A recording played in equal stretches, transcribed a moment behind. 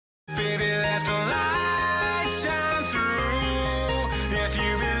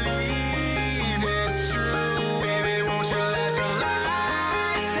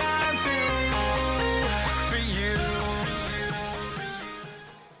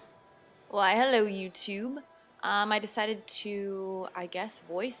Why, hello YouTube. I decided to, I guess,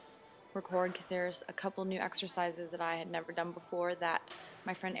 voice record because there's a couple new exercises that I had never done before that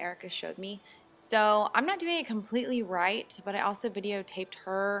my friend Erica showed me. So I'm not doing it completely right, but I also videotaped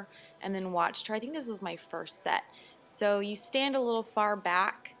her and then watched her. I think this was my first set. So you stand a little far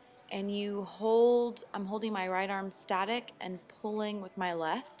back and I'm holding my right arm static and pulling with my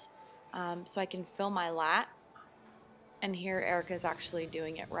left so I can feel my lat. And here Erica's actually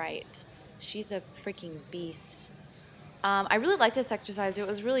doing it right. She's a freaking beast. I really like this exercise. It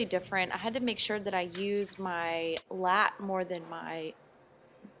was really different. I had to make sure that I used my lat more than my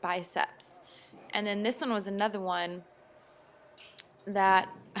biceps. And then this one was another one that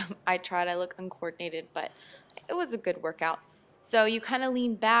I tried. I look uncoordinated, but it was a good workout. So you kind of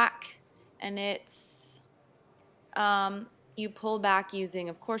lean back and you pull back using,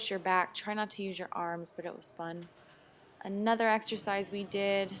 of course, your back. Try not to use your arms, but it was fun. Another exercise we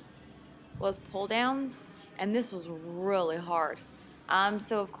did was pull downs, and this was really hard.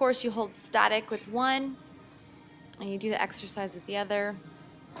 So of course you hold static with one and you do the exercise with the other,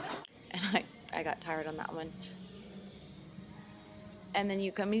 and I got tired on that one. And then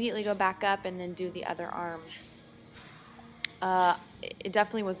you can immediately go back up and then do the other arm. It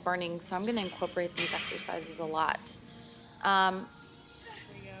definitely was burning, so I'm going to incorporate these exercises a lot. I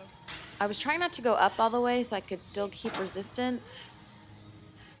was trying not to go up all the way so I could still keep resistance.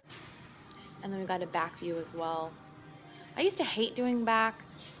 And then we got a back view as well. I used to hate doing back,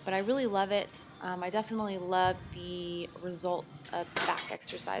 but I really love it. I definitely love the results of back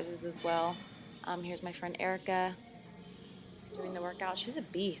exercises as well. Here's my friend Erica doing the workout. She's a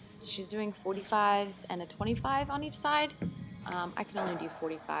beast. She's doing 45s and a 25 on each side. I can only do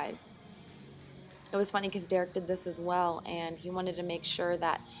 45s. It was funny because Derek did this as well, and he wanted to make sure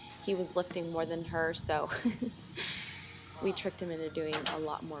that he was lifting more than her, so we tricked him into doing a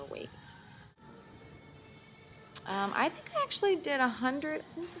lot more weight. I think I actually did 100,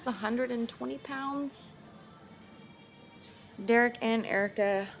 this is 120 pounds. Derek and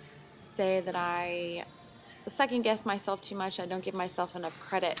Erica say that I second guess myself too much. I don't give myself enough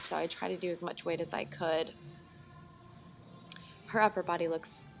credit, so I try to do as much weight as I could. Her upper body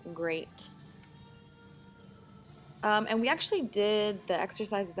looks great. And we actually did the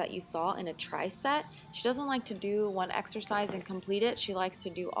exercises that you saw in a tri-set. She doesn't like to do one exercise and complete it. She likes to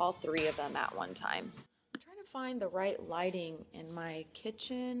do all three of them at one time. I'm trying to find the right lighting in my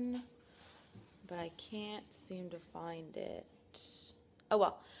kitchen, but I can't seem to find it. Oh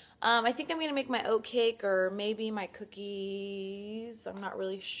well. I think I'm going to make my oat cake or maybe my cookies. I'm not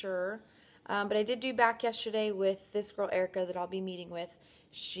really sure. But I did do back yesterday with this girl Erica that I'll be meeting with.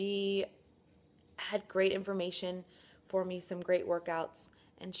 She had great information for me, some great workouts,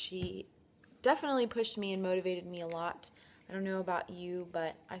 and she definitely pushed me and motivated me a lot. I don't know about you,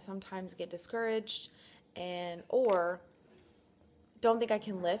 but I sometimes get discouraged or don't think I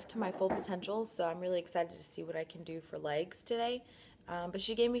can lift to my full potential, so I'm really excited to see what I can do for legs today. But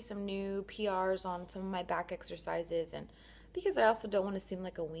she gave me some new PRs on some of my back exercises, and because I also don't want to seem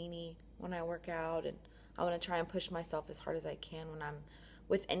like a weenie when I work out, and I want to try and push myself as hard as I can when I'm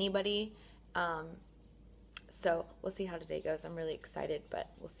with anybody. So we'll see how today goes. I'm really excited, but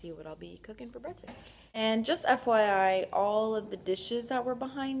we'll see what I'll be cooking for breakfast. And just FYI, all of the dishes that were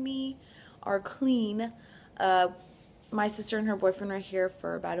behind me are clean. My sister and her boyfriend were here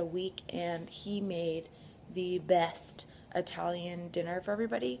for about a week, and he made the best Italian dinner for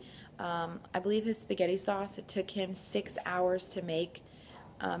everybody. I believe his spaghetti sauce, it took him 6 hours to make.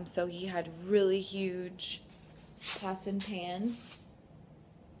 So he had really huge pots and pans.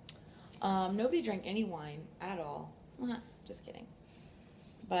 Nobody drank any wine at all. Just kidding.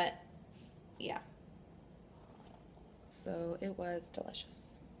 But, yeah. So, it was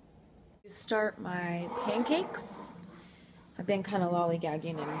delicious. To start my pancakes, I've been kind of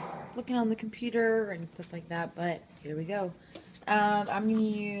lollygagging and looking on the computer and stuff like that, but here we go. I'm going to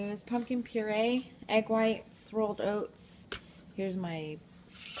use pumpkin puree, egg whites, rolled oats. Here's my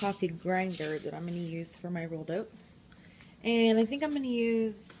coffee grinder that I'm going to use for my rolled oats. And I think I'm going to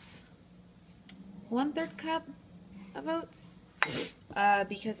use 1/3 cup of oats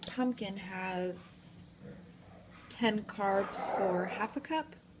because pumpkin has 10 carbs for half a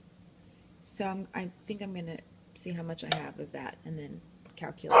cup. So I think I'm going to see how much I have of that and then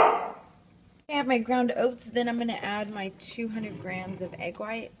calculate. I have my ground oats, then I'm going to add my 200 grams of egg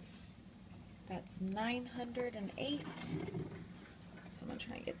whites. That's 908. So I'm going to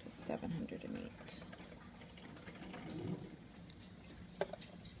try and get to 708.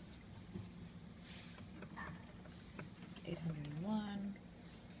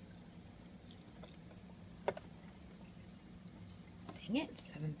 Dang it,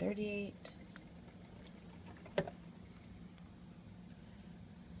 7:38.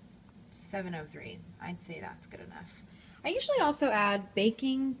 7:03. I'd say that's good enough. I usually also add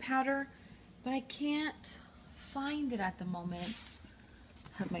baking powder, but I can't find it at the moment.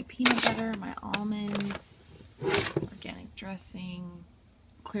 I have my peanut butter, my almonds, organic dressing,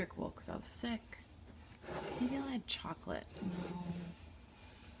 clear cool because I was sick. Maybe I'll add chocolate. No.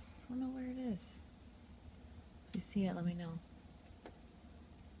 I don't know where it is. If you see it, let me know.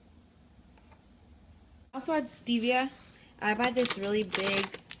 I also add stevia. I buy this really big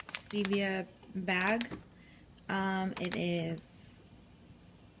stevia bag. It is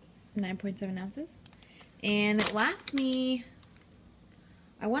 9.7 ounces. And it lasts me,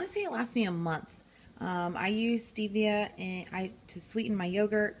 I want to say it lasts me a month. I use stevia to sweeten my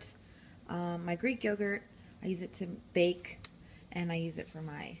yogurt, my Greek yogurt. I use it to bake, and I use it for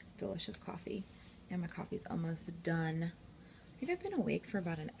my delicious coffee. And my coffee's almost done. I think I've been awake for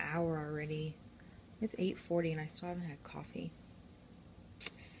about an hour already. It's 8:40 and I still haven't had coffee.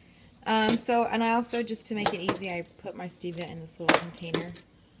 And I also, just to make it easy, I put my stevia in this little container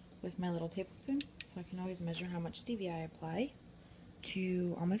with my little tablespoon, so I can always measure how much stevia I apply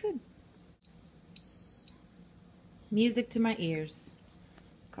to all my food. Music to my ears.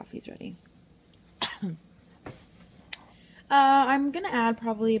 Coffee's ready. I'm gonna add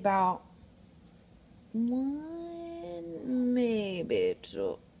probably about 1, maybe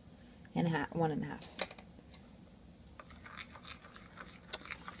 2 and a half, 1.5.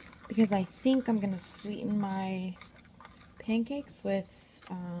 Because I think I'm going to sweeten my pancakes with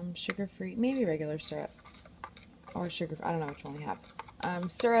sugar-free, maybe regular syrup, or sugar, I don't know which one we have.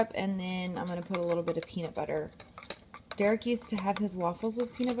 Syrup, and then I'm going to put a little bit of peanut butter. Derek used to have his waffles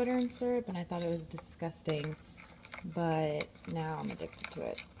with peanut butter and syrup, and I thought it was disgusting, but now I'm addicted to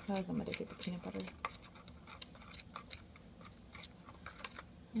it, because I'm addicted to peanut butter.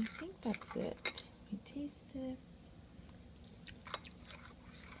 I think that's it. Let me taste it.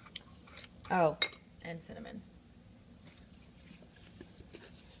 Oh, and cinnamon.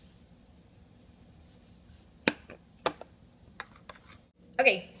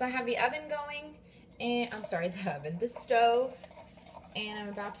 Okay, so I have the oven going, and the stove, and I'm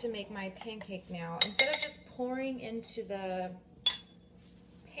about to make my pancake now. Instead of just pouring into the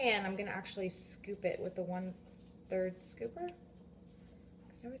pan, I'm gonna actually scoop it with the 1/3 scooper,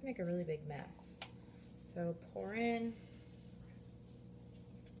 because I always make a really big mess. So pour in.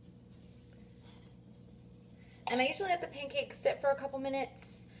 And I usually let the pancake sit for a couple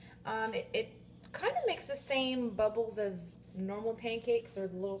minutes. It kind of makes the same bubbles as normal pancakes, or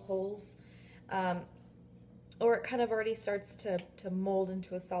the little holes. Or it kind of already starts to mold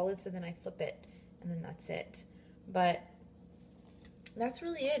into a solid, so then I flip it, and then that's it. But that's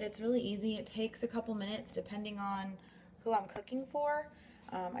really it. It's really easy. It takes a couple minutes depending on who I'm cooking for.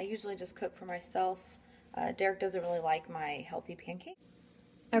 I usually just cook for myself. Derek doesn't really like my healthy pancake.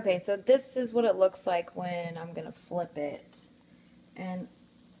 Okay, so this is what it looks like when I'm going to flip it. And,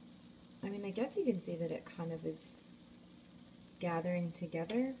 I mean, I guess you can see that it kind of is gathering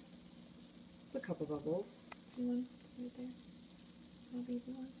together. There's a couple bubbles. See one right there? Little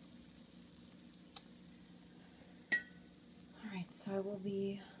baby one. Alright, so I will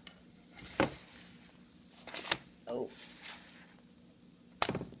be... Oh.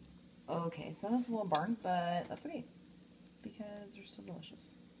 Okay, so that's a little burnt, but that's okay, because they're still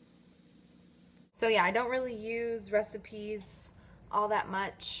delicious. So yeah, I don't really use recipes all that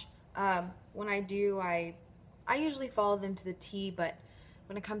much. When I do, I usually follow them to the T, but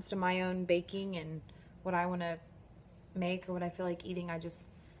when it comes to my own baking and what I want to make or what I feel like eating, I just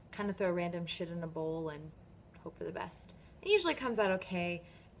kind of throw random shit in a bowl and hope for the best. It usually comes out okay.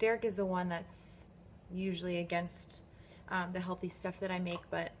 Derek is the one that's usually against the healthy stuff that I make,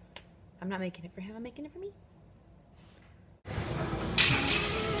 but I'm not making it for him, I'm making it for me.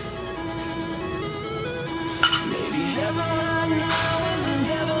 Maybe heaven knows the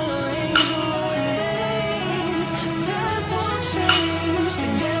devil or angel or that won't change.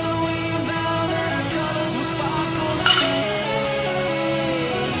 Together we vow that our colors will sparkle the same.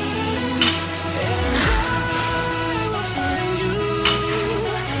 And I will find you.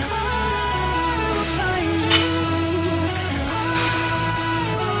 I will find you. I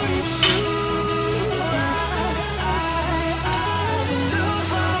will reach you.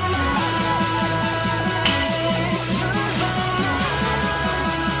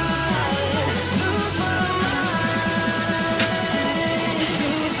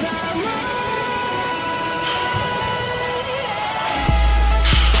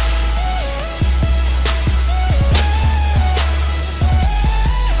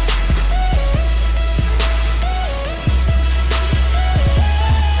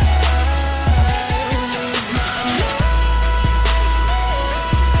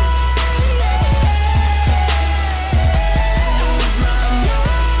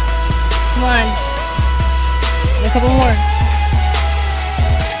 couple more.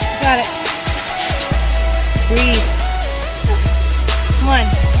 Got it. Breathe. Come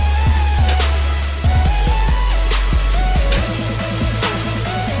on.